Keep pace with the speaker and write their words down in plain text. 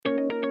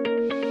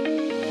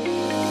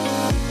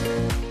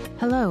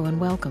Hello and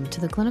welcome to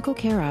the Clinical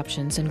Care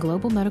Options in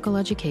Global Medical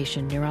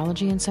Education,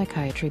 Neurology and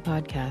Psychiatry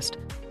podcast.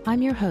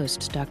 I'm your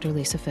host, Dr.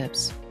 Lisa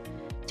Phipps.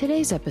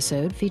 Today's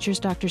episode features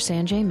Dr.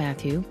 Sanjay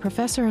Mathew,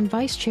 Professor and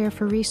Vice Chair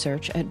for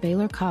Research at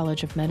Baylor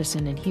College of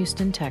Medicine in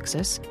Houston,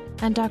 Texas,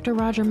 and Dr.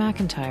 Roger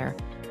McIntyre,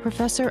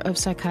 Professor of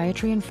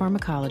Psychiatry and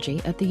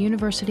Pharmacology at the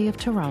University of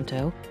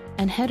Toronto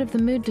and Head of the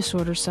Mood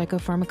Disorders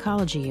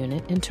Psychopharmacology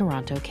Unit in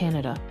Toronto,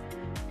 Canada.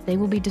 They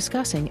will be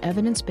discussing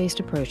evidence-based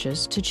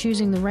approaches to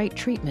choosing the right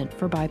treatment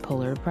for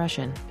bipolar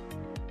depression.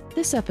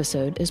 This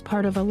episode is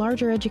part of a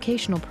larger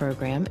educational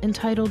program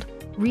entitled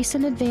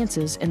Recent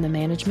Advances in the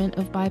Management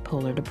of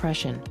Bipolar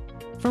Depression.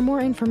 For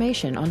more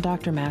information on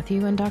Dr.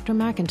 Mathew and Dr.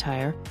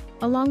 McIntyre,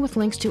 along with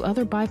links to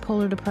other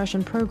bipolar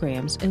depression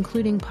programs,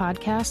 including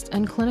podcasts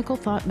and clinical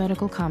thought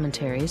medical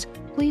commentaries,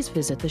 please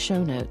visit the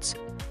show notes.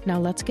 Now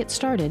let's get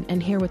started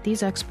and hear what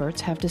these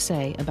experts have to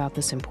say about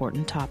this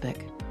important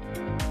topic.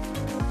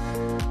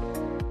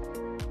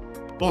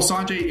 Well,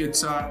 Sanjay,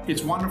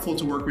 it's wonderful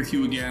to work with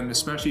you again,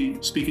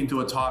 especially speaking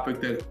to a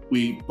topic that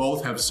we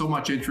both have so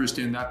much interest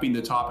in, that being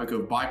the topic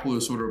of bipolar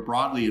disorder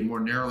broadly and more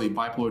narrowly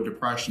bipolar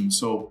depression.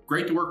 So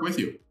great to work with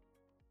you.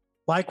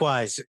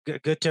 Likewise,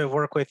 good to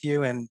work with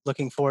you and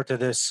looking forward to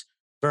this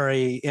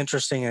very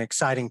interesting and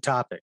exciting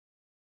topic.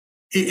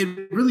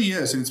 It really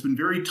is, and it's been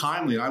very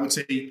timely, and I would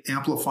say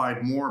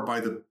amplified more by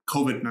the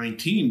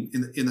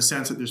COVID-19 in the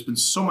sense that there's been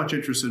so much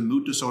interest in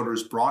mood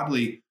disorders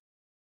broadly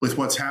with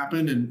what's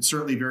happened, and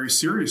certainly very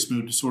serious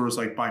mood disorders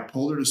like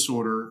bipolar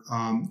disorder,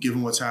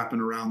 given what's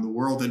happened around the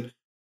world. And,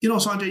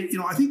 Sanjay,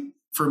 I think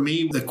for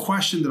me, the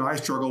question that I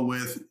struggle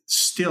with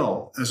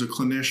still as a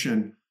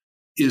clinician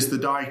is the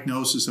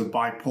diagnosis of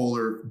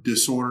bipolar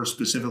disorder,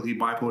 specifically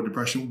bipolar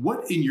depression.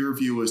 What, in your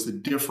view, is the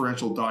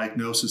differential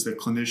diagnosis that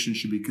clinicians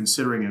should be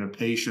considering in a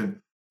patient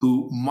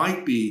who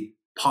might be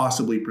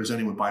possibly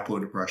presenting with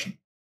bipolar depression?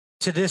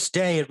 To this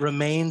day, it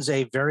remains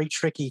a very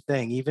tricky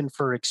thing, even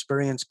for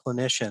experienced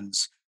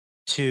clinicians,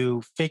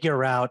 to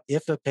figure out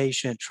if a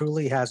patient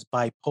truly has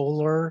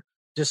bipolar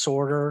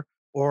disorder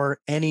or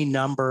any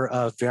number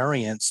of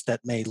variants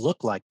that may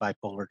look like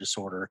bipolar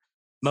disorder.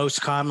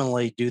 Most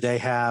commonly, do they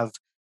have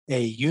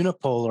a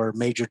unipolar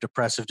major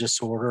depressive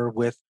disorder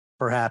with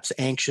perhaps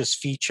anxious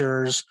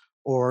features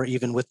or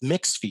even with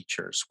mixed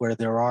features, where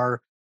there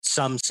are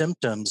some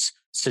symptoms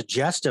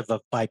suggestive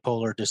of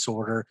bipolar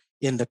disorder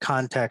in the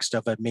context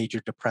of a major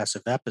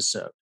depressive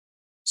episode?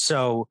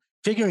 So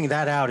figuring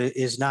that out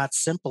is not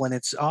simple, and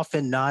it's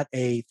often not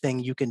a thing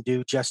you can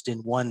do just in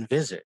one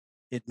visit.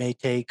 It may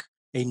take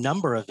a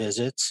number of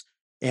visits,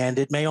 and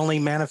it may only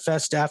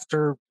manifest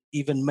after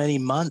even many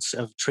months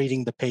of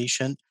treating the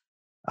patient.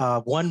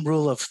 One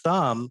rule of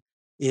thumb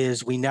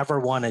is we never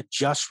want to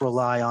just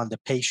rely on the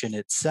patient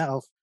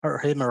itself or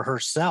him or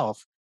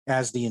herself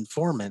as the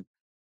informant.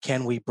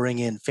 Can we bring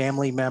in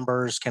family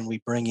members? Can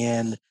we bring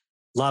in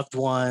loved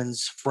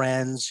ones,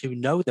 friends who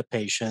know the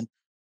patient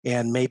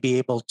and may be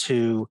able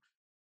to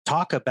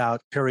talk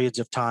about periods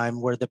of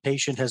time where the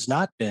patient has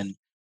not been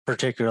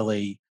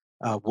particularly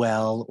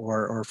well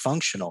or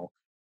functional?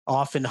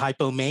 Often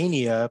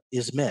hypomania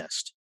is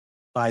missed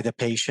by the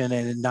patient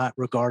and not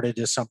regarded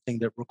as something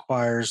that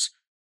requires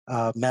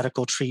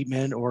medical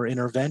treatment or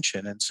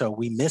intervention. And so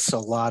we miss a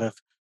lot of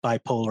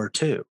bipolar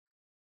too.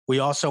 We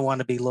also want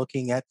to be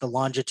looking at the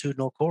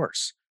longitudinal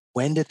course.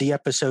 When did the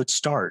episode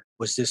start?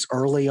 Was this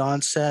early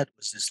onset?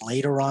 Was this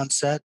later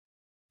onset?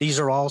 These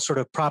are all sort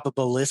of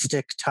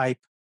probabilistic type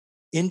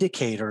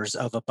indicators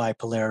of a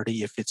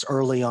bipolarity. If it's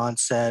early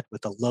onset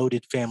with a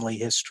loaded family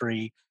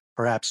history,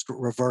 perhaps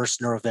reverse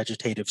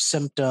neurovegetative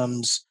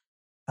symptoms,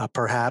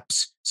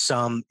 perhaps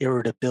some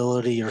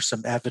irritability or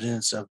some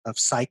evidence of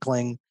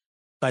cycling.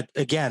 But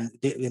again,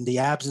 in the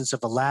absence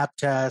of a lab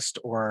test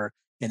or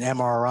an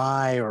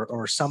MRI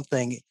or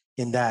something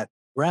in that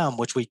realm,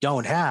 which we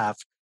don't have,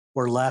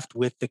 we're left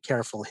with the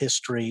careful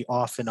history,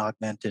 often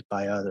augmented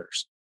by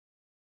others.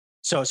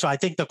 So I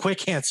think the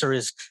quick answer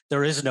is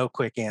there is no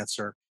quick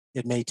answer.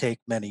 It may take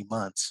many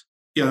months.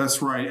 Yeah,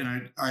 that's right.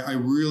 And I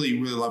really,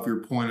 really love your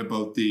point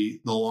about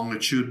the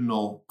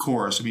longitudinal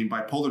course. I mean,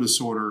 bipolar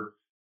disorder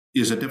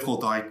is a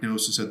difficult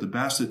diagnosis at the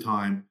best of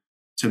time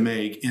to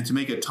make, and to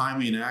make it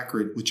timely and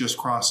accurate with just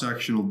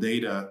cross-sectional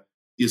data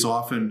is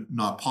often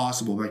not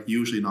possible, in fact,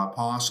 usually not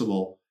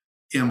possible.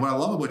 And what I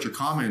love about your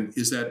comment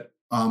is that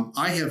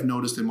I have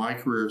noticed in my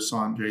career,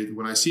 Sanjay, that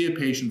when I see a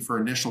patient for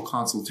initial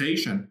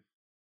consultation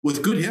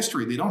with good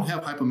history, they don't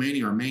have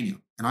hypomania or mania,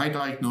 and I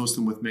diagnose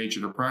them with major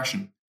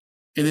depression.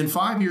 And then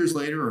 5 years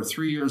later or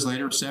 3 years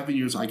later, 7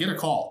 years, I get a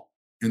call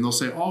and they'll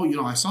say,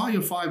 I saw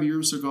you 5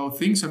 years ago,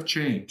 things have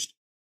changed.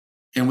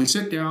 And we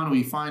sit down and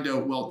we find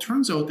out, well, it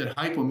turns out that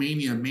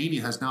hypomania and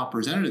mania has now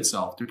presented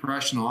itself.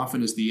 Depression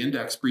often is the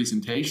index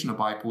presentation of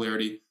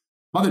bipolarity.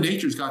 Mother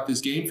Nature's got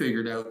this game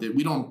figured out that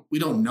we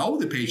don't know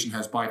the patient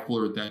has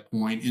bipolar at that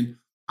point. And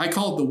I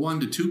call it the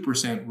 1% to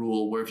 2%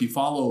 rule, where if you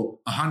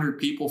follow 100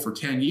 people for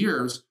 10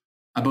 years,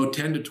 about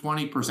 10 to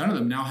 20% of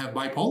them now have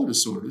bipolar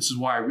disorder. This is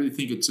why I really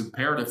think it's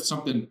imperative.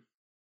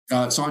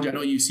 Sanjay, I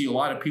know you see a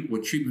lot of people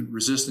with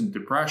treatment-resistant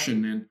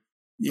depression, and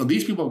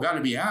these people have got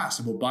to be asked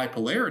about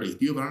bipolarity.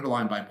 Do you have an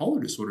underlying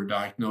bipolar disorder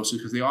diagnosis?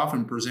 Because they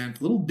often present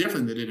a little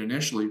different than it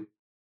initially.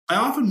 I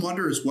often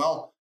wonder as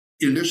well,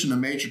 in addition to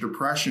major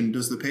depression,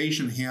 does the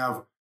patient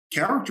have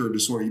character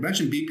disorder? You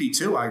mentioned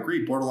BP2. I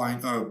agree,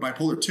 borderline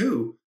bipolar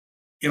 2.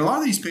 In a lot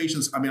of these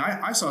patients,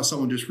 I saw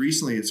someone just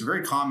recently, it's a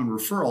very common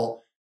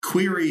referral.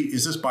 Query,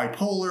 is this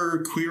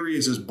bipolar? Query,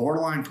 is this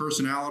borderline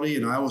personality?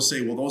 And I always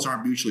say, well, those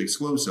aren't mutually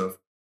exclusive.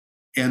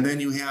 And then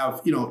you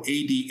have,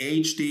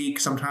 ADHD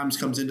sometimes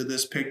comes into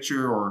this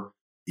picture, or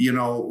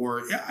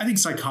I think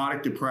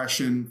psychotic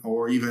depression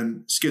or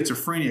even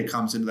schizophrenia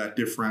comes into that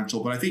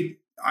differential. But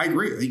I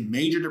agree. I think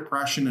major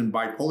depression and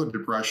bipolar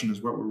depression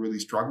is what we're really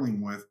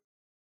struggling with.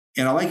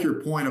 And I like your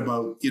point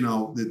about,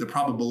 the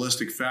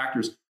probabilistic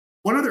factors.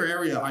 One other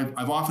area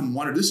I've often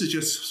wondered, this is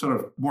just sort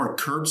of more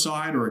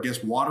curbside or I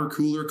guess water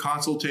cooler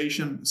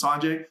consultation,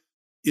 Sanjay,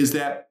 is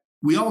that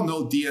we all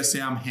know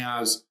DSM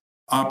has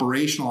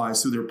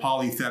operationalized through their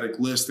polythetic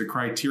list the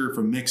criteria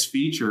for mixed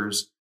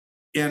features.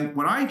 And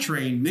when I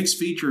train, mixed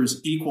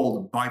features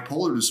equaled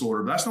bipolar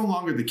disorder. But that's no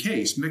longer the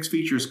case. Mixed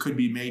features could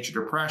be major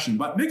depression,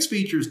 but mixed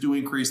features do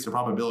increase the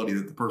probability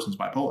that the person's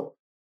bipolar.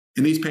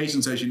 And these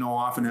patients, as you know,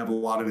 often have a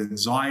lot of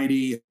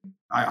anxiety.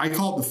 I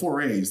call it the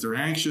 4 A's. They're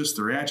anxious,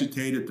 they're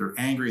agitated, they're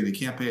angry, and they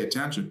can't pay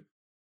attention.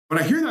 When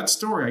I hear that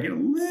story, I get a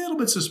little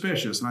bit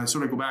suspicious, and I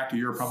sort of go back to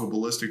your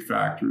probabilistic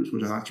factors,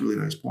 which I think is a really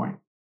nice point.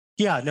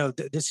 Yeah, no,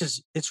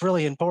 it's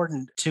really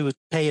important to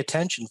pay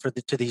attention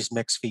to these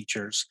mixed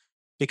features,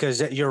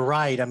 because you're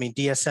right. I mean,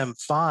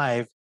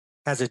 DSM-5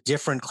 has a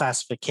different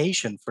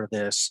classification for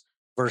this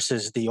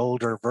versus the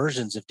older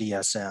versions of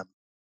DSM.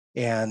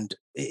 And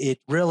it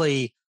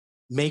really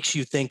makes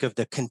you think of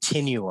the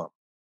continuum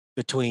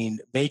between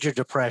major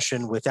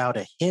depression without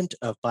a hint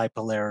of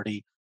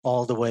bipolarity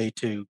all the way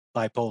to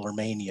bipolar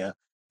mania.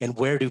 And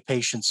where do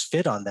patients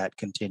fit on that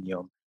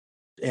continuum?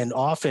 And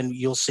often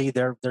you'll see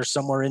they're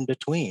somewhere in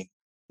between,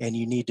 and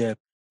you need to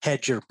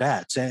hedge your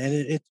bets. And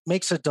it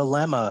makes a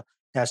dilemma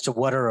as to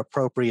what are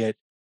appropriate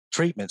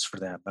treatments for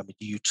them. I mean,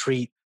 do you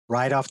treat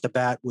right off the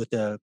bat with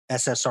a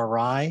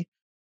SSRI,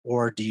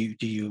 or do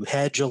you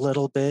hedge a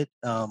little bit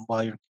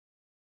while you're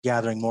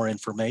gathering more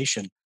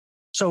information?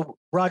 So,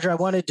 Roger, I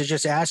wanted to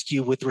just ask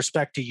you, with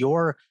respect to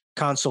your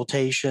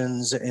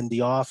consultations in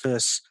the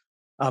office,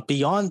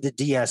 beyond the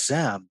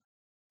DSM,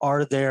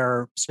 are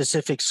there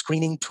specific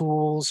screening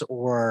tools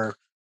or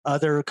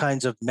other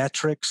kinds of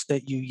metrics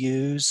that you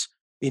use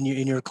in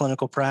your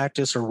clinical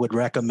practice or would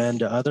recommend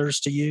to others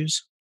to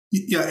use?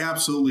 Yeah,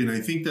 absolutely. And I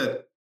think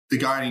that the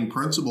guiding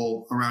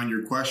principle around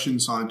your question,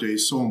 Sanjay,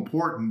 is so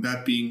important,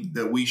 that being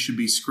that we should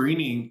be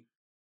screening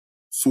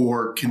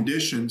for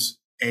conditions,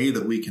 A,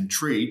 that we can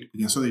treat. We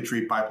can certainly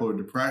treat bipolar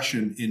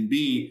depression, and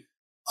B,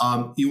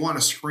 you want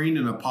to screen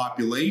in a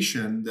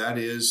population that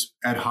is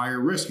at higher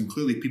risk. And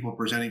clearly people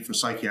presenting for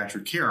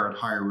psychiatric care are at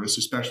higher risk,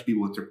 especially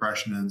people with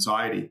depression and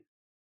anxiety.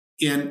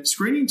 And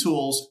screening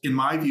tools, in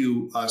my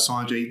view,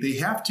 Sanjay, they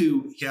have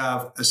to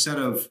have a set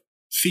of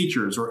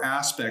features or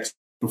aspects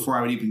before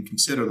I would even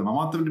consider them. I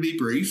want them to be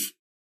brief.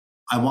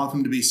 I want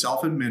them to be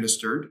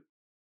self-administered,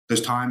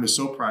 because time is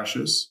so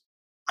precious.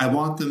 I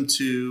want them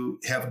to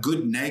have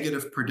good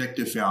negative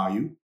predictive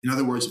value. In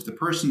other words, if the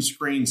person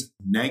screens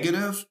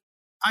negative,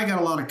 I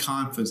got a lot of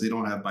confidence they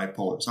don't have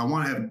bipolar. So I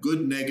want to have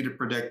good negative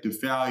predictive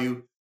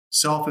value,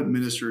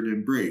 self-administered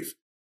and brief.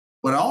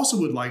 What I also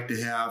would like to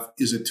have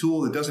is a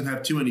tool that doesn't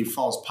have too many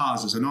false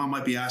positives. I know I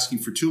might be asking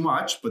for too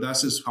much, but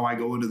that's just how I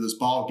go into this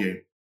ball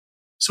game.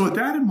 So with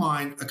that in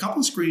mind, a couple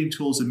of screening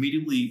tools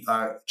immediately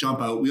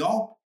jump out. We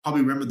all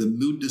probably remember the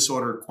Mood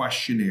Disorder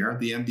Questionnaire,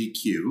 the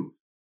MDQ.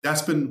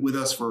 That's been with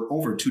us for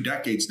over 2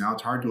 decades now.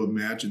 It's hard to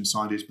imagine,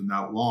 Sanjay, it's been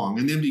that long.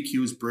 And the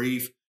MDQ is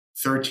brief,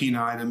 13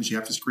 items. You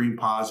have to screen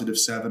positive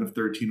 7 of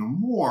 13 or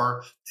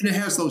more. And it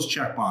has those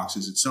check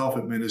boxes. It's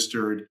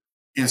self-administered,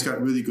 and it's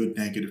got really good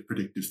negative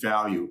predictive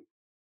value.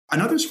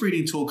 Another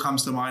screening tool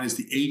comes to mind is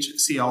the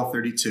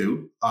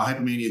HCL32,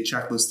 Hypomania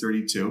Checklist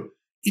 32.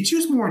 It's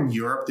used more in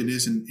Europe than it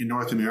is in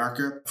North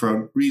America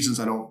for reasons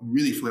I don't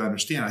really fully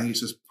understand. I think it's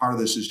just part of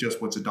this is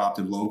just what's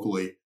adopted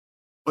locally.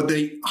 But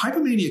the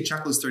Hypomania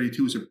Checklist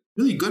 32 is a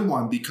really good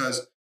one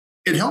because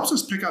it helps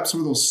us pick up some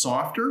of those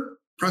softer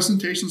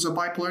presentations of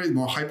bipolarity,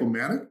 more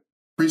hypomanic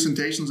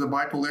presentations of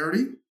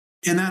bipolarity.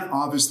 And that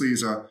obviously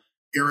is an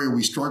area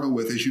we struggle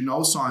with. As you know,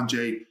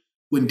 Sanjay,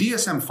 when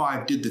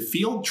DSM-5 did the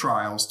field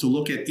trials to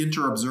look at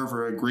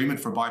inter-observer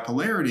agreement for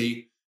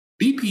bipolarity,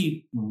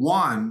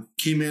 BP1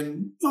 came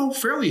in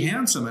fairly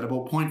handsome at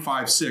about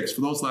 0.56.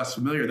 For those less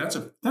familiar, that's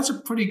a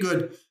pretty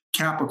good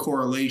kappa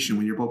correlation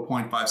when you're about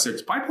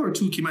 0.56. Bipolar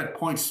 2 came at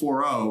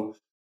 0.40.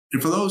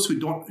 And for those who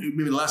don't,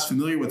 maybe less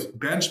familiar with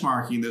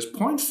benchmarking, this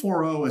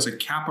 0.40 as a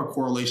kappa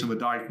correlation of a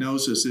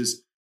diagnosis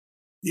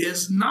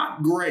is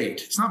not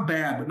great. It's not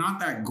bad, but not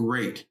that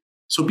great.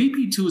 So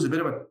BP2 is a bit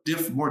of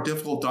a more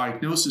difficult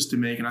diagnosis to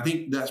make. And I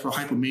think that's where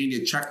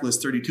Hypomania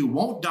Checklist 32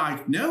 won't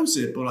diagnose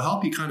it, but it'll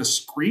help you kind of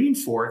screen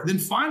for it. And then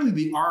finally,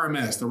 the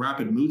RMS, the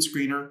Rapid Mood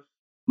Screener.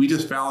 We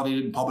just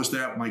validated and published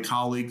that with my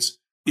colleagues.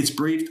 It's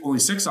brief, only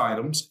 6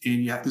 items,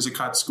 and there's a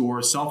cut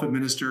score,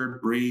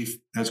 self-administered, brief,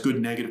 has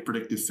good negative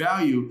predictive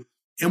value.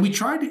 And we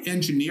tried to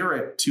engineer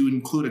it to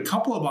include a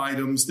couple of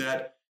items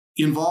that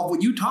involve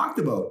what you talked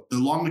about, the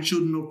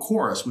longitudinal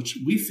course, which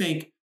we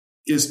think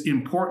is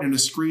important in a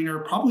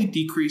screener, probably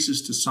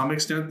decreases to some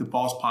extent the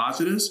false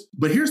positives.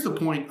 But here's the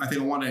point I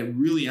think I want to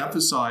really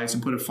emphasize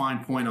and put a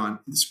fine point on.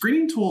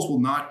 Screening tools will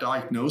not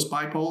diagnose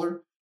bipolar.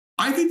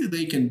 I think that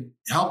they can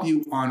help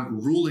you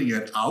on ruling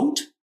it out,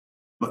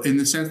 but in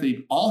the sense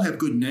they all have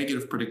good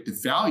negative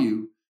predictive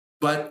value,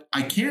 but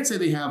I can't say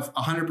they have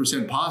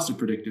 100% positive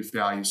predictive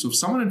value. So if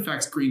someone in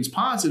fact screens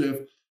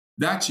positive,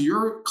 that's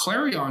your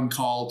clarion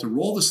call to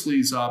roll the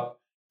sleeves up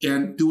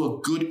and do a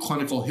good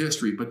clinical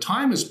history. But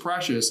time is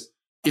precious.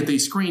 If they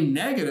screen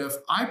negative,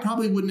 I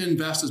probably wouldn't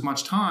invest as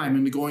much time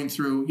into going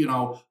through,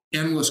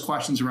 endless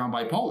questions around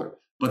bipolar.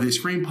 But they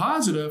screen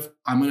positive,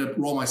 I'm going to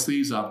roll my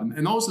sleeves up.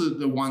 And those are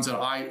the ones that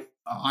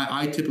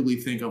I typically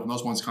think of, and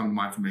those ones come to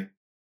mind for me.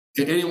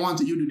 Any ones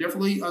that you do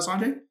differently,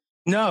 Sanjay?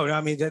 No,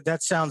 I mean,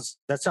 that sounds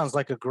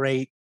like a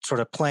great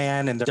sort of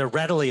plan, and they're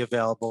readily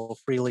available,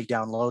 freely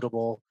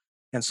downloadable,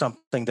 and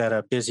something that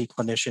a busy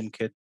clinician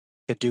could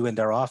do in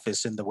their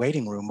office in the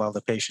waiting room while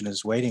the patient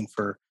is waiting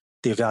for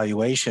the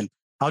evaluation.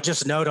 I'll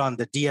just note on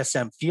the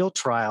DSM field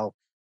trial,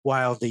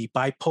 while the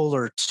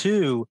bipolar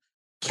 2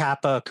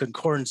 kappa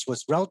concordance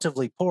was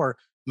relatively poor,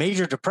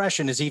 major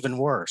depression is even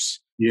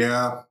worse.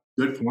 Yeah,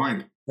 good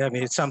point. I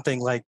mean, it's something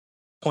like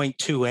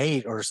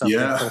 0.28 or something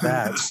for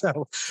that.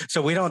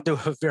 So we don't do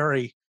a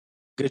very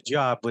good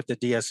job with the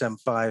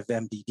DSM-5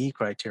 MDD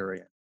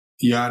criteria.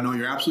 Yeah, no,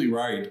 you're absolutely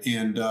right.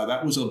 And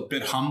that was a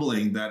bit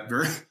humbling, that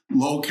very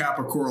low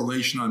kappa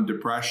correlation on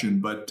depression.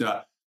 But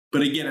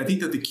again, I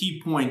think that the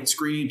key point,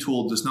 screening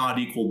tool does not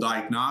equal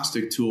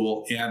diagnostic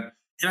tool. And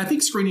I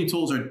think screening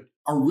tools are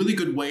a really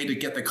good way to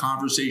get the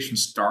conversation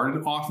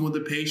started often with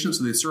the patient.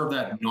 So they serve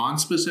that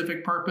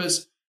non-specific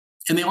purpose.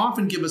 And they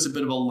often give us a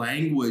bit of a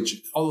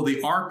language, although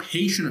they are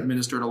patient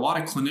administered. A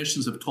lot of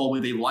clinicians have told me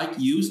they like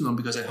using them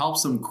because it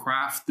helps them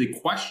craft the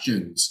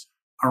questions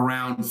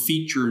around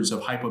features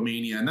of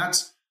hypomania. And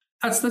that's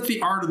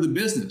the art of the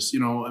business.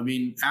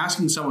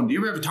 Asking someone, do you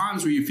ever have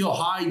times where you feel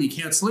high and you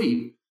can't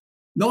sleep?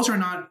 Those are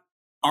not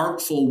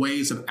artful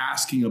ways of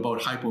asking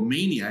about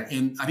hypomania.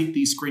 And I think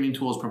these screening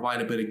tools provide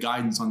a bit of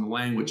guidance on the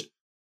language.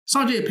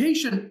 Sanjay, a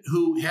patient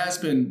who has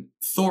been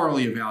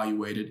thoroughly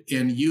evaluated,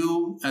 and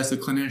you as the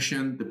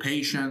clinician, the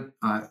patient,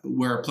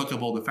 where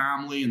applicable, the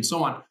family, and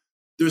so on,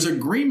 there's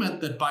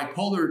agreement that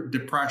bipolar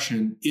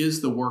depression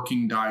is the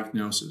working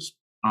diagnosis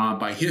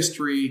by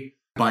history,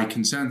 by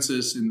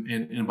consensus,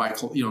 and by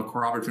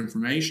corroborative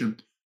information.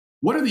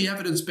 What are the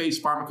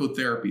evidence-based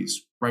pharmacotherapies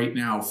right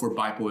now for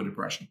bipolar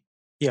depression?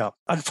 Yeah,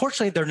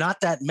 unfortunately, they're not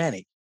that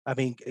many. I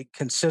mean,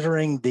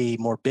 considering the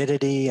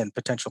morbidity and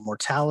potential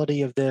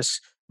mortality of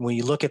this, when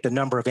you look at the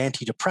number of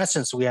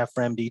antidepressants we have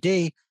for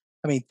MDD,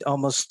 I mean,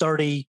 almost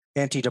 30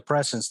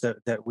 antidepressants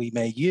that we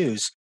may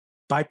use.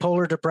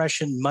 Bipolar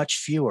depression, much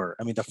fewer.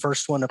 I mean, the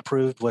first one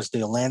approved was the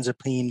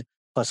olanzapine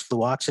plus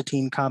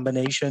fluoxetine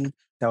combination.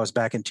 That was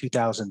back in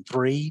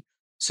 2003.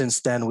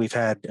 Since then, we've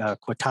had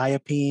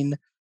quetiapine,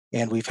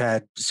 and we've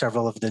had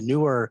several of the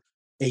newer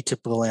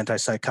atypical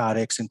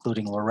antipsychotics,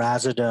 including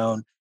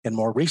lurasidone, and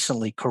more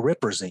recently,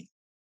 cariprazine.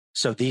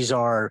 So these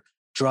are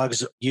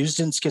drugs used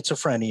in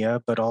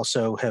schizophrenia, but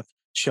also have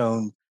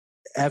shown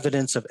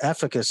evidence of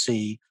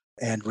efficacy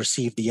and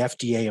received the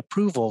FDA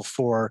approval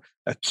for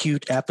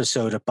acute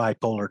episode of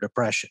bipolar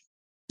depression.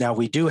 Now,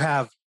 we do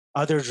have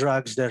other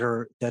drugs that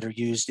are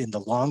used in the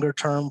longer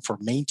term for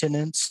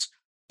maintenance,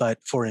 but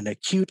for an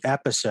acute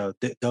episode,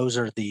 those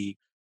are the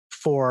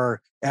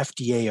 4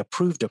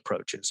 FDA-approved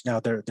approaches. Now,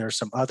 there are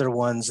some other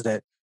ones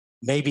that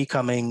may be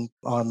coming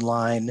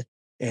online,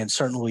 and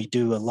certainly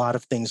do a lot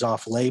of things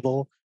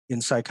off-label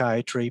in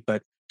psychiatry,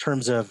 but in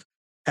terms of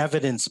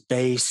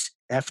evidence-based,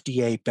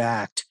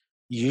 FDA-backed,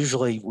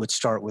 usually would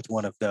start with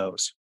one of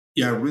those.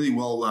 Yeah, really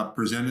well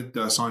presented,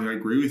 Sanjay. I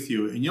agree with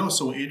you. And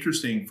so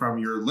interesting from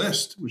your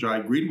list, which I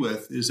agreed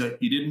with, is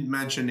that you didn't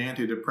mention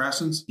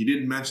antidepressants, you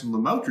didn't mention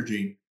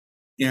lamotrigine.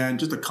 And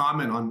just a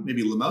comment on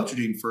maybe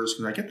lamotrigine first,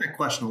 because I get that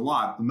question a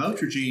lot.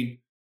 Lamotrigine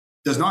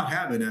does not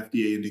have an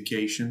FDA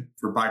indication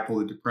for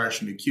bipolar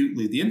depression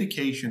acutely. The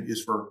indication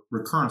is for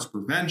recurrence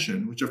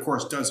prevention, which of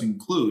course does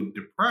include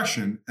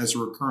depression as a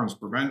recurrence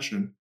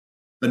prevention,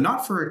 but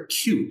not for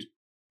acute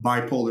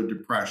bipolar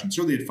depression.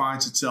 Certainly it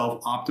finds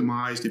itself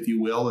optimized, if you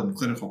will, in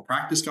clinical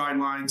practice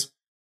guidelines.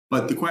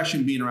 But the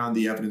question being around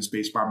the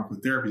evidence-based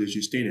pharmacotherapies, as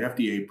you stated,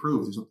 FDA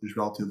approved, there's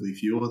relatively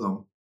few of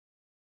them.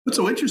 What's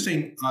so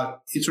interesting,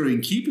 it's sort of in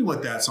keeping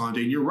with that,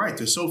 Sanjay, and you're right,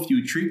 there's so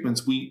few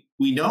treatments. We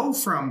know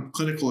from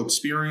clinical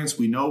experience,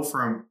 we know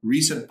from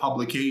recent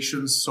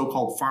publications,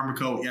 so-called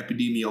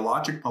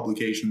pharmacoepidemiologic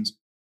publications,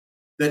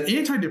 that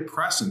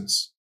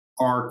antidepressants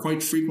are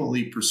quite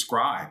frequently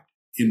prescribed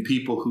in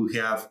people who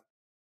have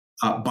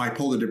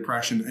bipolar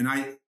depression. And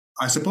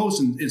I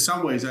suppose in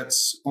some ways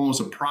that's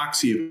almost a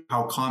proxy of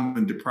how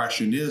common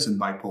depression is in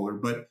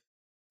bipolar. But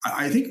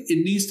I think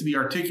it needs to be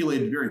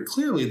articulated very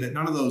clearly that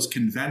none of those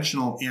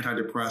conventional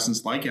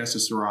antidepressants like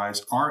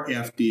SSRIs are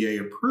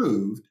FDA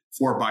approved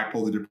for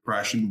bipolar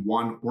depression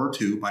 1 or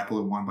 2,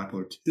 bipolar 1,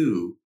 bipolar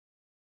 2,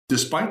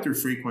 despite their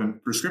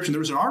frequent prescription. There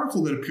was an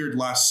article that appeared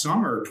last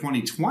summer,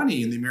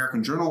 2020, in the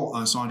American Journal,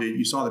 Sanjay,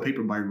 you saw the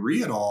paper by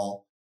Rhee et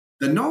al.,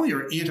 that not only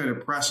are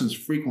antidepressants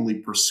frequently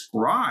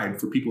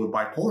prescribed for people with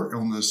bipolar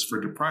illness for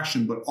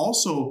depression, but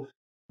also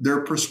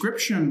their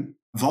prescription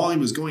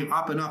volume is going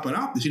up and up and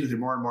up. They seem that they're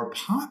more and more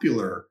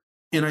popular.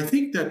 And I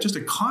think that just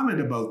a comment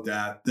about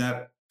that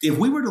if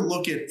we were to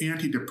look at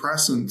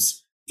antidepressants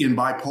in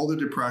bipolar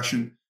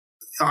depression,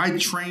 I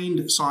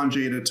trained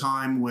Sanjay at a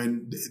time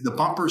when the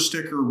bumper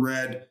sticker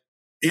read,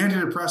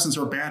 antidepressants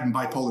are bad in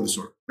bipolar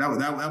disorder.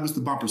 That was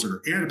the bumper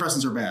sticker.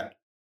 Antidepressants are bad.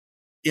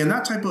 And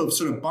that type of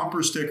sort of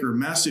bumper sticker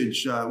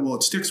message,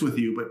 it sticks with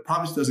you, but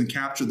probably doesn't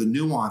capture the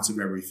nuance of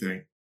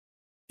everything.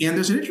 And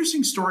there's an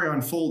interesting story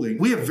unfolding.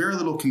 We have very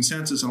little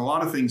consensus on a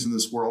lot of things in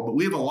this world, but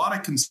we have a lot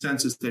of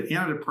consensus that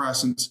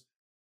antidepressants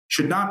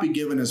should not be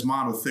given as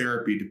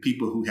monotherapy to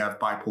people who have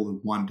bipolar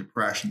 1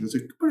 depression. There's a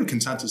pretty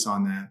consensus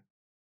on that.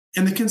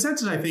 And the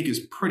consensus, I think, is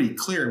pretty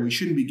clear. We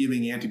shouldn't be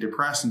giving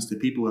antidepressants to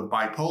people with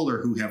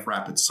bipolar who have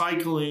rapid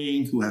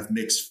cycling, who have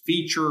mixed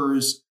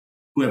features,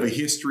 who have a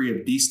history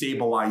of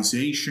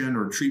destabilization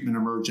or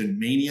treatment-emergent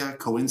mania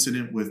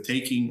coincident with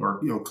taking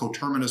or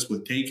coterminous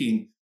with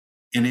taking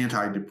an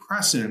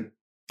antidepressant.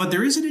 But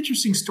there is an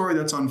interesting story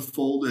that's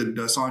unfolded,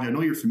 Sanjay, I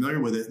know you're familiar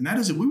with it, and that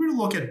is if we were to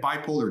look at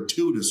bipolar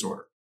 2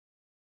 disorder,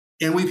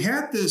 and we've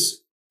had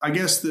this,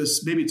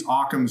 maybe it's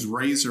Occam's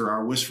razor,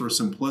 our wish for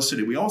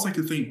simplicity. We always like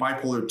to think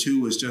bipolar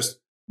 2 is just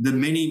the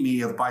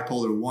mini-me of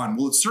bipolar 1.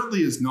 Well, it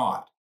certainly is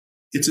not.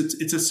 It's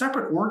a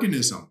separate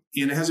organism,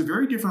 and it has a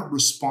very different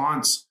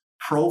response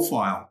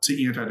profile to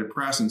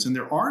antidepressants. And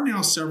there are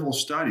now several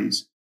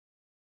studies.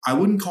 I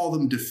wouldn't call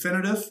them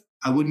definitive.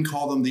 I wouldn't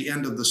call them the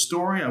end of the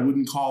story. I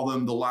wouldn't call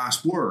them the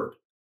last word.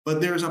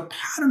 But there's a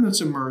pattern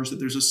that's emerged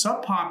that there's a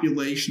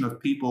subpopulation of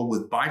people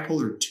with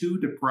bipolar 2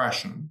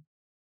 depression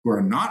who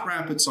are not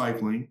rapid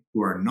cycling,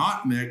 who are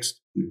not mixed,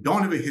 who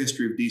don't have a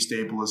history of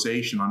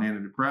destabilization on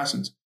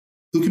antidepressants,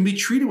 who can be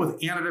treated with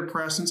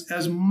antidepressants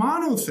as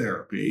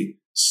monotherapy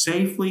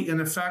safely and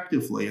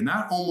effectively. And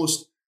that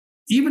almost,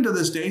 even to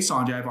this day,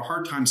 Sanjay, I have a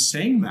hard time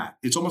saying that.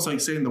 It's almost like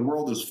saying the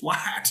world is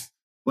flat,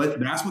 but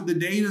that's what the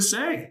data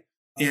say.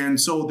 And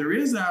so there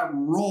is that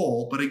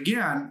role, but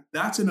again,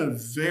 that's in a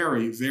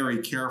very,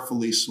 very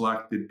carefully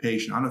selected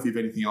patient. I don't know if you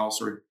have anything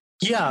else or...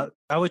 Yeah,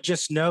 I would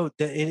just note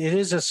that it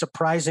is a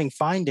surprising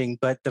finding,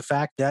 but the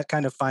fact that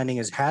kind of finding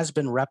has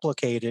been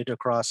replicated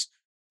across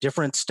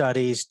different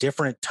studies,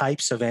 different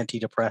types of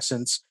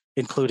antidepressants,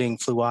 including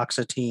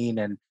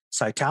fluoxetine and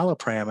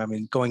citalopram. I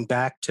mean, going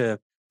back to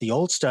the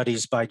old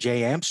studies by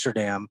Jay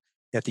Amsterdam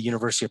at the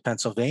University of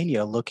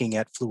Pennsylvania, looking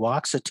at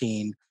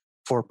fluoxetine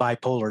for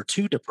bipolar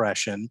 2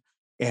 depression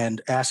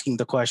and asking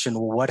the question,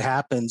 well, what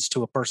happens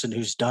to a person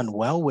who's done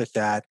well with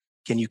that?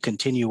 Can you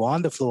continue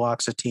on the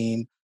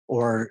fluoxetine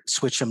or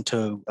switch them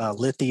to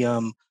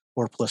lithium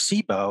or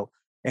placebo?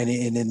 And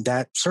in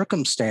that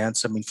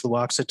circumstance, I mean,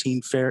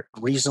 fluoxetine fared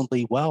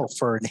reasonably well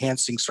for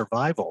enhancing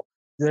survival.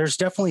 There's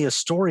definitely a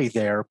story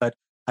there, but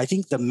I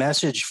think the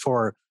message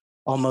for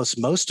almost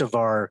most of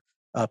our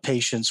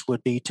patients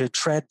would be to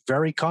tread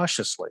very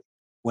cautiously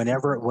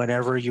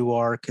whenever you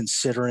are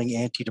considering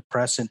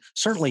antidepressant,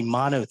 certainly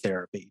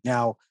monotherapy.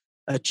 Now,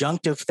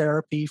 adjunctive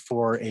therapy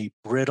for a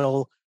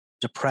brittle,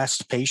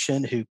 depressed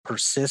patient who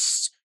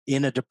persists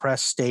in a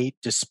depressed state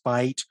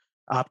despite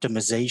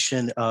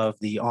optimization of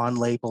the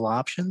on-label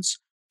options,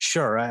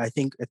 sure. I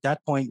think at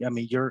that point, I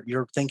mean,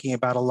 you're thinking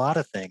about a lot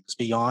of things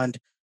beyond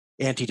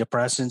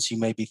antidepressants. You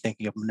may be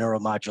thinking of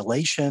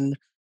neuromodulation.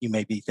 You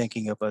may be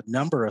thinking of a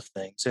number of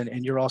things.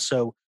 And you're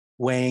also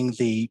weighing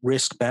the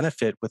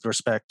risk-benefit with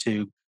respect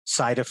to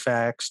side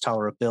effects,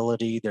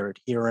 tolerability, their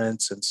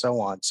adherence, and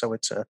so on. So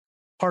it's a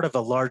part of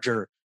a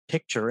larger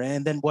picture.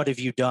 And then what have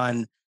you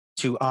done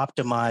to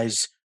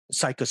optimize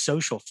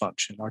psychosocial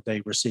function? Are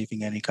they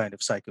receiving any kind of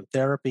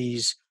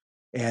psychotherapies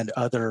and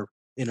other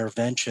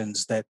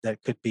interventions that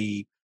could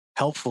be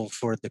helpful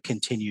for the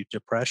continued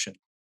depression?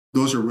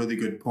 Those are really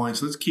good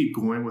points. Let's keep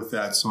going with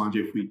that,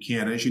 Sanjay, if we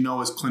can. As you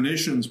know, as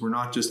clinicians, we're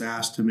not just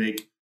asked to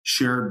make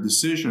shared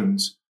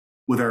decisions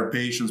with our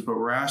patients, but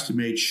we're asked to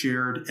make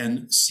shared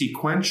and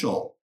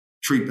sequential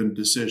treatment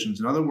decisions.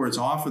 In other words,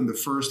 often the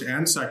first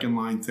and second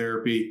line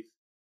therapy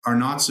are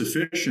not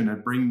sufficient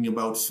at bringing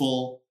about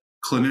full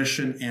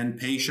clinician and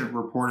patient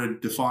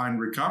reported defined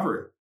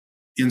recovery.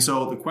 And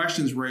so the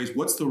questions raised,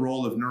 what's the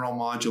role of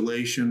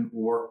neuromodulation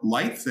or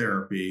light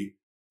therapy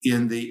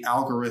in the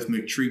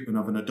algorithmic treatment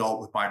of an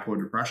adult with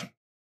bipolar depression?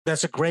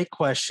 That's a great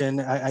question.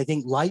 I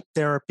think light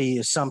therapy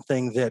is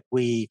something that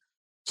we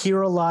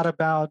hear a lot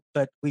about,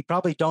 but we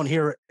probably don't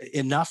hear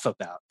enough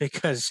about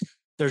because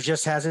there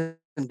just hasn't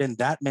been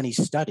that many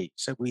studies.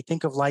 So we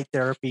think of light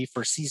therapy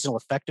for seasonal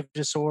affective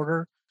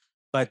disorder,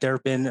 but there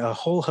have been a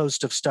whole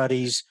host of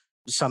studies,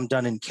 some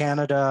done in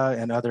Canada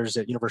and others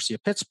at University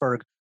of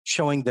Pittsburgh,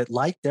 showing that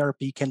light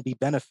therapy can be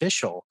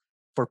beneficial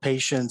for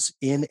patients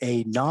in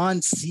a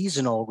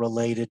non-seasonal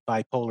related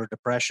bipolar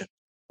depression,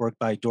 work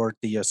by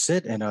Dorothea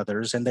Sitt and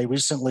others. And they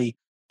recently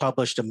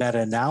published a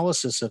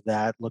meta-analysis of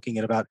that, looking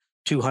at about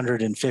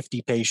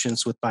 250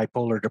 patients with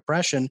bipolar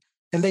depression.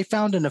 And they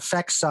found an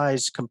effect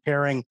size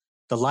comparing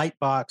the light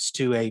box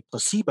to a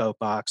placebo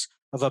box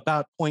of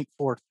about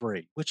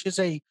 0.43, which is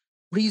a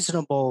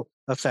reasonable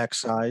effect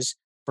size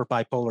for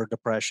bipolar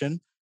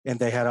depression. And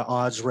they had an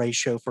odds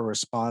ratio for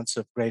response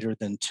of greater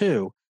than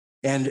 2.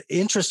 And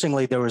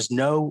interestingly, there was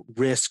no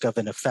risk of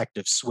an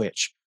effective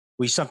switch.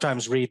 We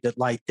sometimes read that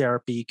light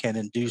therapy can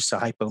induce a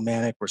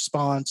hypomanic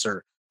response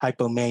or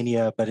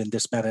hypomania, but in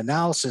this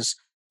meta-analysis,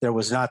 there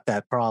was not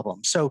that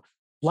problem. So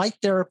light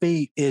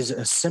therapy is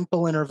a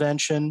simple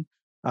intervention.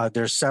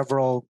 There's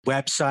several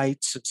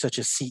websites such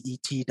as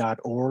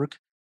cet.org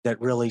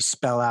that really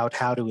spell out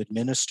how to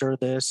administer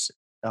this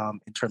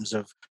in terms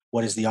of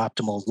what is the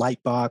optimal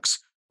light box,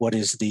 what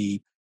is the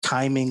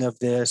timing of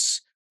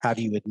this, how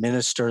do you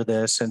administer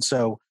this? And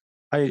so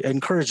I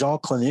encourage all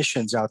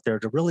clinicians out there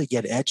to really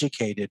get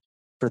educated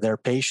for their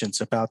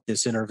patients about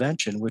this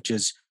intervention, which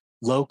is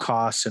low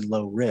cost and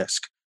low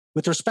risk.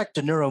 With respect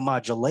to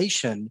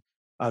neuromodulation,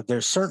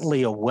 there's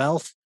certainly a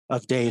wealth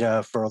of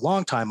data for a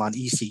long time on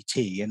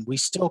ECT, and we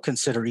still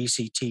consider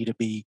ECT to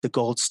be the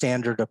gold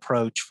standard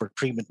approach for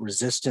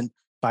treatment-resistant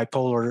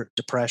bipolar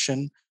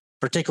depression,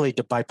 particularly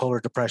to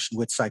bipolar depression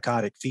with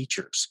psychotic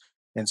features.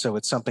 And so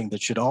it's something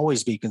that should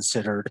always be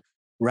considered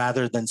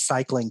rather than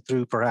cycling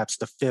through perhaps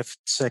the 5th,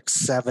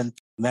 6th, 7th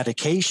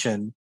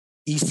medication.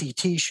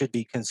 ECT should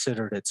be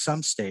considered at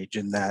some stage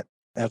in that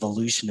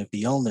evolution of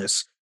the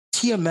illness.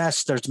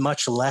 TMS, there's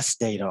much less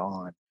data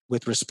on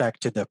with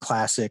respect to the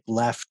classic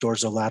left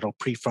dorsolateral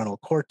prefrontal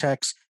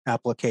cortex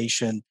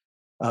application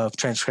of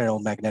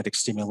transcranial magnetic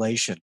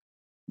stimulation.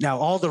 Now,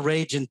 all the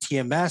rage in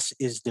TMS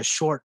is the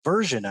short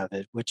version of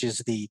it, which is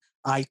the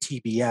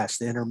ITBS,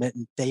 the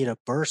intermittent theta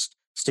burst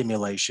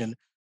stimulation,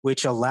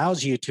 which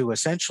allows you to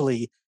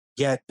essentially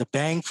get the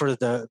bang for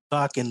the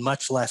buck in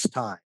much less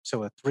time.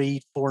 So a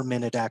 3-4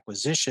 minute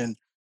acquisition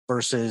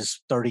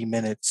versus 30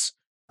 minutes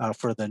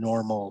for the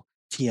normal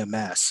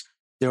TMS.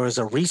 There was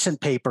a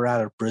recent paper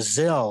out of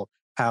Brazil,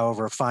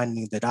 however,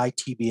 finding that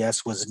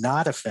ITBS was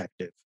not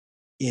effective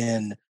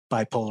in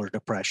bipolar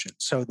depression.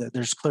 So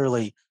there's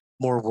clearly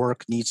more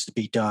work needs to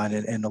be done,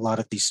 and a lot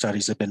of these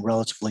studies have been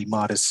relatively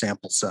modest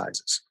sample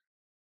sizes.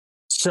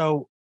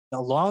 So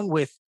along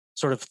with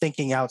sort of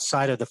thinking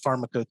outside of the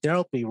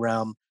pharmacotherapy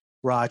realm,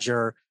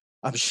 Roger,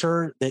 I'm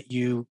sure that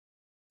you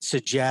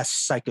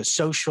suggest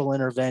psychosocial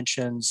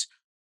interventions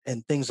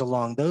and things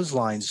along those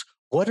lines.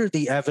 What are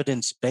the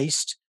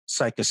evidence-based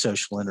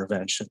psychosocial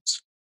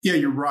interventions? Yeah,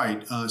 you're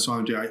right,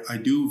 Sanjay. I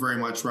do very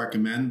much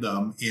recommend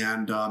them.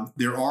 And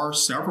there are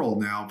several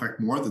now, in fact,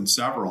 more than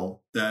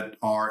several, that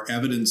are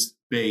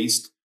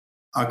evidence-based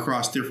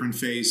across different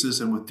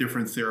phases and with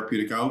different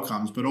therapeutic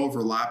outcomes, but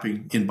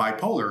overlapping in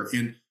bipolar.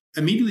 And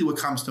immediately what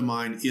comes to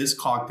mind is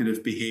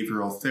cognitive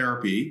behavioral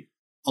therapy.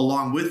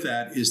 Along with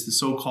that is the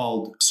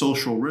so-called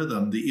social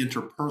rhythm, the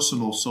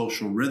interpersonal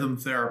social rhythm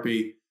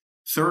therapy.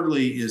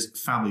 Thirdly is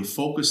family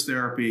focus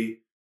therapy.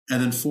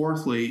 And then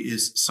fourthly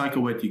is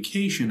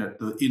psychoeducation at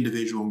the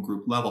individual and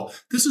group level.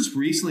 This has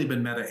recently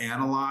been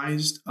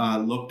meta-analyzed,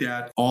 looked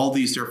at all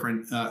these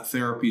different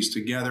therapies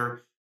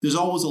together. There's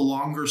always a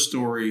longer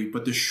story,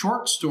 but the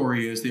short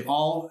story is they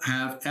all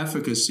have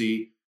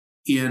efficacy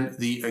in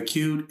the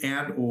acute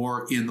and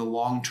or in the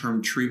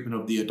long-term treatment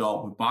of the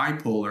adult with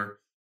bipolar,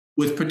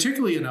 with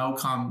particularly an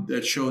outcome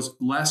that shows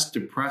less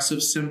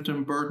depressive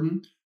symptom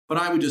burden. But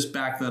I would just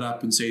back that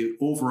up and say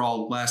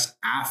overall less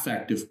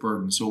affective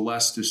burden, so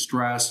less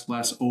distress,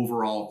 less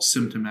overall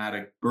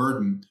symptomatic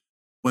burden,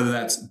 whether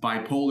that's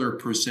bipolar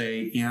per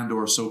se and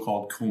or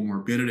so-called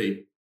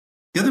comorbidity.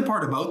 The other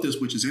part about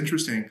this, which is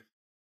interesting,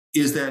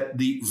 is that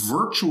the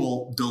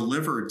virtual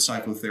delivered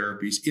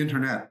psychotherapies,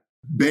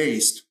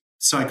 internet-based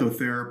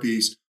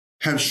psychotherapies,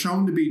 have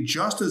shown to be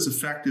just as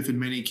effective in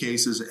many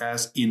cases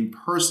as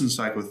in-person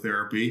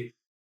psychotherapy.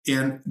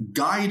 And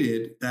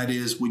guided, that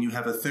is, when you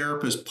have a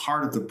therapist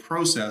part of the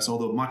process,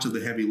 although much of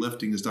the heavy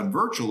lifting is done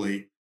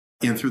virtually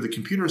and through the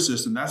computer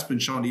system, that's been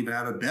shown to even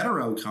have a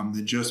better outcome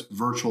than just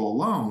virtual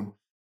alone.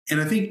 And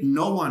I think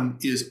no one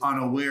is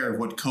unaware of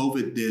what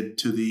COVID did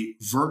to the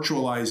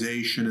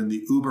virtualization and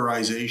the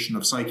Uberization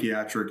of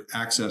psychiatric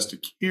access to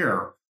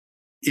care.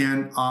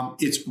 And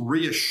it's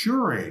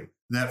reassuring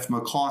that from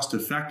a cost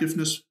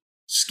effectiveness,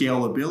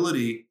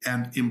 scalability,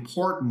 and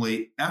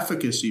importantly,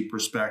 efficacy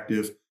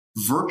perspective,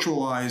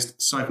 virtualized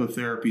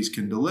psychotherapies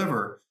can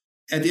deliver.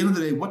 At the end of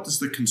the day, what does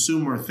the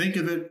consumer think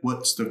of it?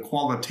 What's the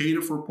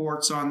qualitative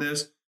reports on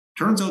this?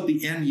 Turns out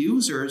the end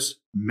users,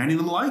 many of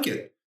them like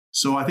it.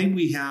 So I think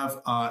we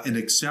have an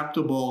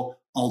acceptable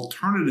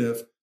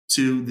alternative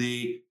to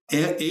the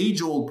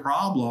age-old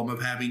problem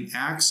of having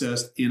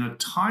access in a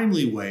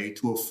timely way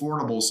to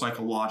affordable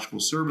psychological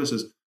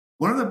services.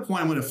 One other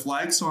point I'm going to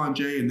flag,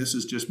 Sanjay, and this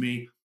is just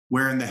me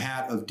wearing the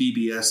hat of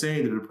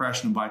DBSA, the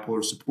Depression and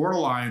Bipolar Support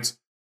Alliance.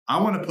 I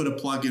want to put a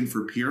plug in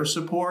for peer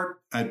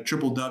support at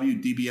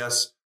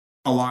www.dbs.org.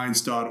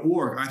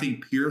 alliance.org, I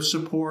think peer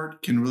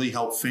support can really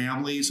help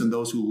families and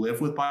those who live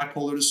with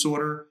bipolar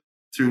disorder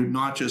through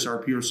not just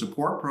our peer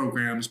support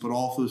programs, but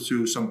also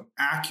through some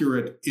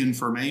accurate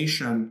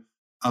information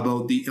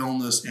about the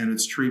illness and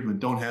its treatment.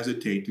 Don't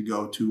hesitate to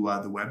go to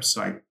the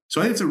website.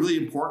 So I think it's a really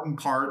important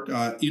part,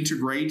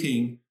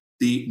 integrating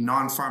the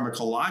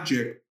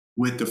non-pharmacologic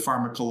with the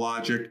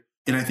pharmacologic.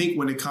 And I think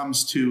when it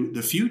comes to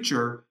the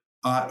future,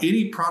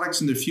 any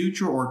products in the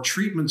future or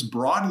treatments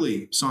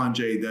broadly,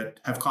 Sanjay, that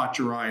have caught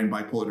your eye in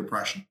bipolar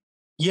depression?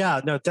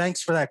 Yeah, no,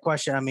 thanks for that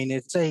question. I mean,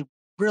 it's a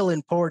real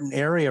important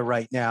area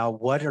right now.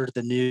 What are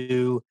the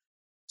new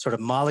sort of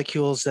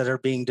molecules that are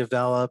being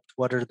developed?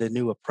 What are the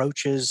new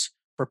approaches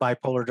for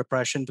bipolar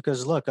depression?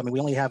 Because look, I mean, we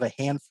only have a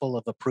handful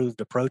of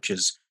approved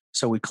approaches,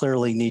 so we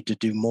clearly need to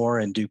do more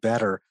and do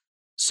better.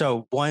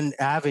 So one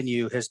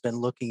avenue has been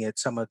looking at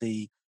some of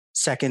the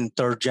second,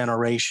 third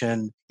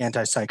generation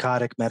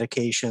antipsychotic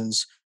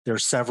medications. There are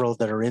several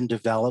that are in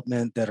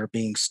development that are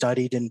being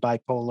studied in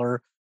bipolar.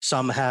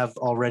 Some have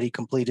already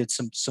completed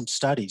some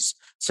studies,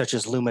 such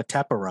as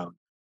lumateperone,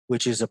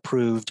 which is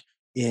approved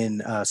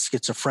in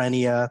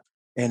schizophrenia.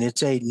 And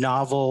it's a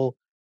novel,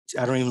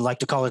 I don't even like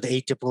to call it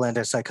atypical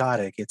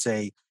antipsychotic. It's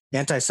a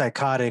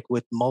antipsychotic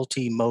with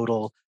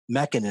multimodal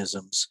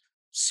mechanisms.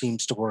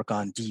 Seems to work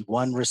on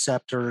D1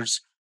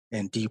 receptors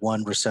and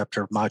D1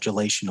 receptor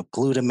modulation of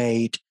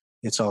glutamate.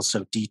 It's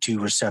also D2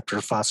 receptor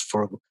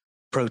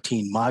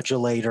phosphoprotein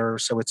modulator.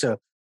 So it's a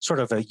sort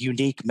of a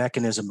unique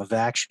mechanism of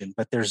action,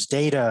 but there's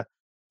data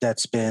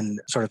that's been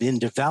sort of in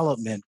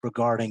development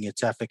regarding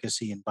its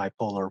efficacy in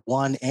bipolar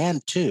 1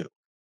 and 2,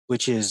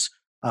 which is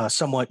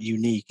somewhat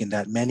unique in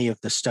that many of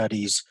the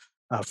studies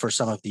for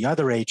some of the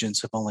other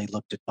agents have only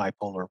looked at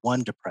bipolar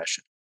 1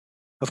 depression.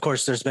 Of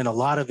course, there's been a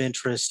lot of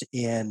interest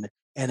in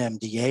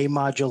NMDA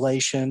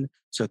modulation.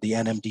 So the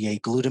NMDA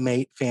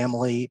glutamate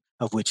family,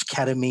 of which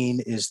ketamine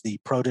is the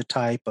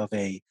prototype of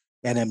a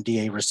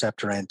NMDA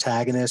receptor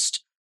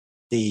antagonist.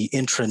 The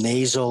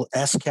intranasal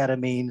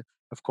S-ketamine,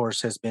 of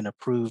course, has been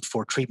approved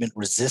for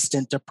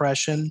treatment-resistant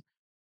depression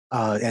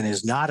and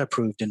is not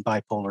approved in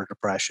bipolar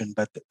depression,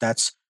 but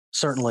that's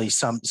certainly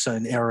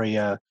an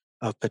area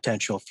of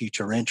potential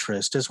future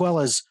interest, as well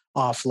as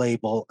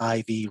off-label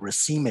IV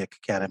racemic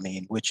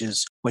ketamine, which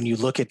is when you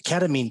look at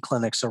ketamine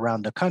clinics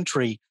around the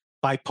country,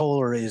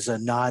 bipolar is a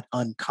not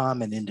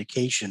uncommon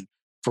indication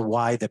for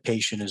why the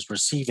patient is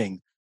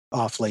receiving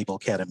off-label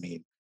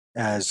ketamine,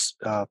 as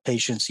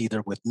patients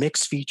either with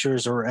mixed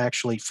features or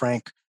actually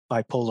frank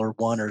bipolar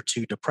 1 or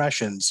 2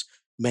 depressions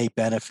may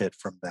benefit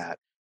from that.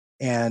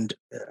 And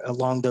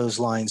along those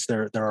lines,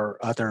 there are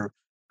other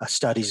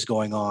studies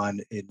going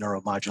on in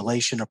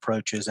neuromodulation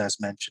approaches,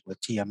 as mentioned with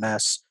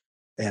TMS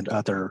and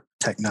other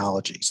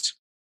technologies.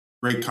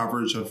 Great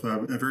coverage of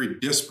a very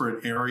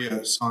disparate area,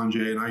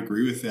 Sanjay, and I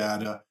agree with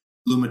that.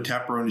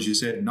 Lumateperone, as you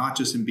said, not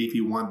just in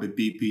BP1, but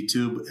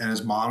BP2, and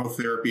as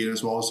monotherapy and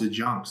as well as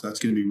adjuncts. That's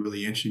going to be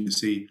really interesting to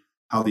see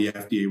how the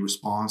FDA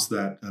responds to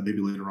that maybe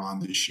later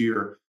on this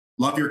year.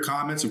 Love your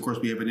comments. Of course,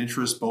 we have an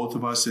interest, both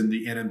of us, in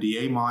the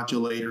NMDA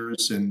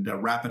modulators and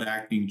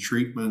rapid-acting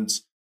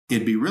treatments.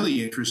 It'd be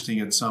really interesting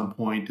at some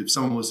point if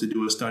someone was to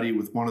do a study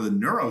with one of the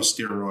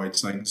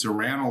neurosteroids like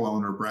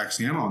zuranolone or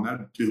brexanolone.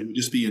 That would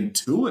just be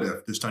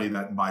intuitive to study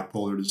that in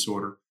bipolar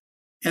disorder.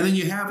 And then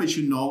you have, as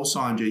you know,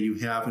 Sanjay, you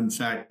have, in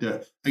fact,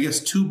 I guess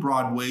 2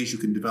 broad ways you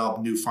can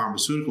develop new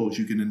pharmaceuticals.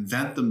 You can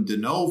invent them de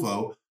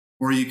novo,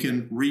 or you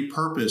can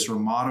repurpose or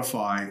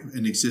modify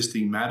an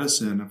existing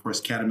medicine. Of course,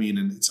 ketamine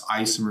and its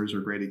isomers are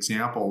great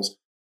examples.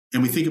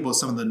 And we think about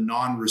some of the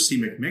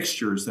non-racemic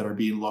mixtures that are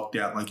being looked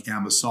at, like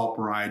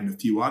amisulpride and a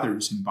few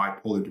others in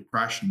bipolar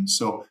depression.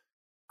 So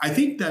I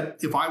think that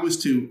if I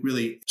was to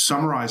really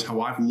summarize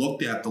how I've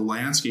looked at the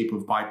landscape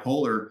of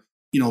bipolar,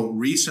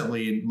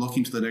 recently and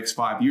looking to the next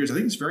 5 years, I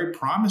think it's very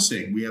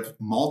promising. We have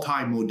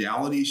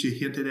multi-modalities you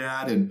hinted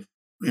at, and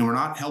we're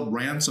not held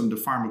ransom to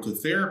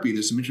pharmacotherapy.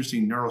 There's some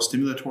interesting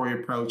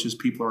neurostimulatory approaches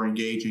people are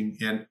engaging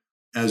in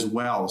as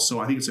well. So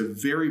I think it's a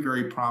very,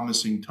 very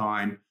promising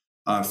time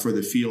for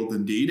the field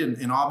indeed.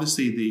 And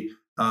obviously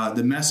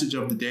the message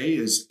of the day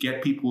is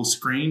get people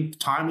screened,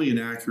 timely and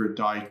accurate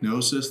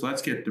diagnosis.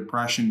 Let's get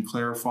depression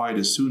clarified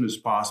as soon as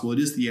possible. It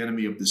is the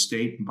enemy of the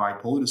state in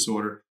bipolar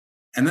disorder.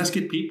 And let's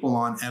get people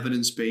on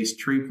evidence-based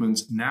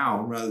treatments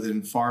now rather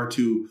than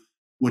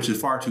which is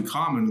far too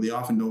common. They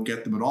often don't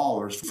get them at all,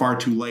 or it's far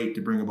too late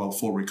to bring about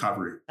full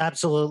recovery.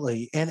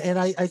 Absolutely. And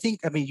I think,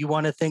 you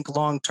want to think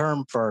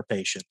long-term for our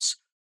patients.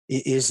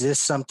 Is this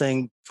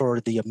something for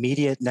the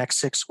immediate next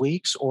 6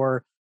 weeks?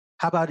 Or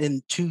how about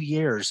in 2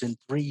 years, in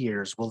 3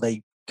 years? Will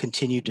they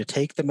continue to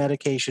take the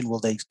medication? Will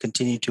they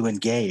continue to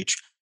engage?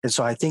 And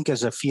so I think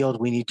as a field,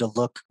 we need to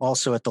look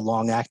also at the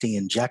long-acting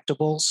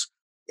injectables.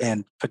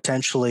 And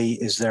potentially,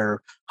 is there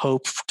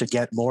hope to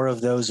get more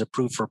of those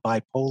approved for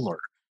bipolar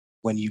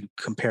when you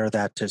compare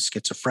that to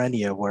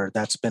schizophrenia, where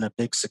that's been a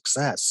big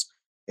success?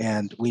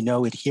 And we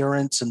know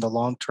adherence in the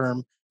long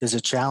term is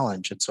a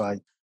challenge. And so I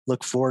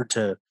look forward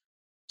to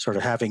sort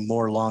of having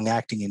more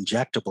long-acting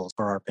injectables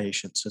for our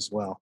patients as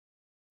well.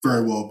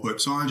 Very well put.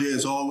 Sanjay,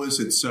 as always,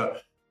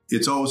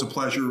 It's always a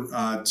pleasure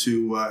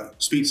to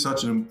speak to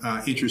such an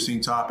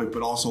interesting topic,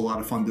 but also a lot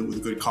of fun to do with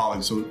a good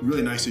colleague. So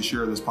really nice to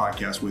share this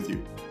podcast with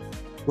you.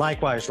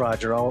 Likewise,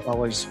 Roger.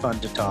 Always fun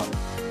to talk.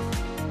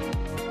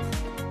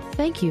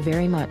 Thank you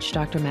very much,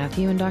 Dr.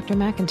 Matthew and Dr.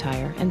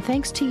 McIntyre, and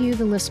thanks to you,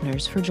 the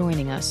listeners, for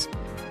joining us.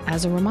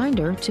 As a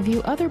reminder, to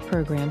view other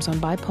programs on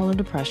bipolar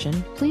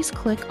depression, please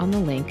click on the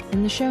link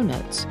in the show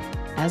notes.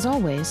 As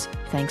always,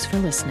 thanks for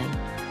listening.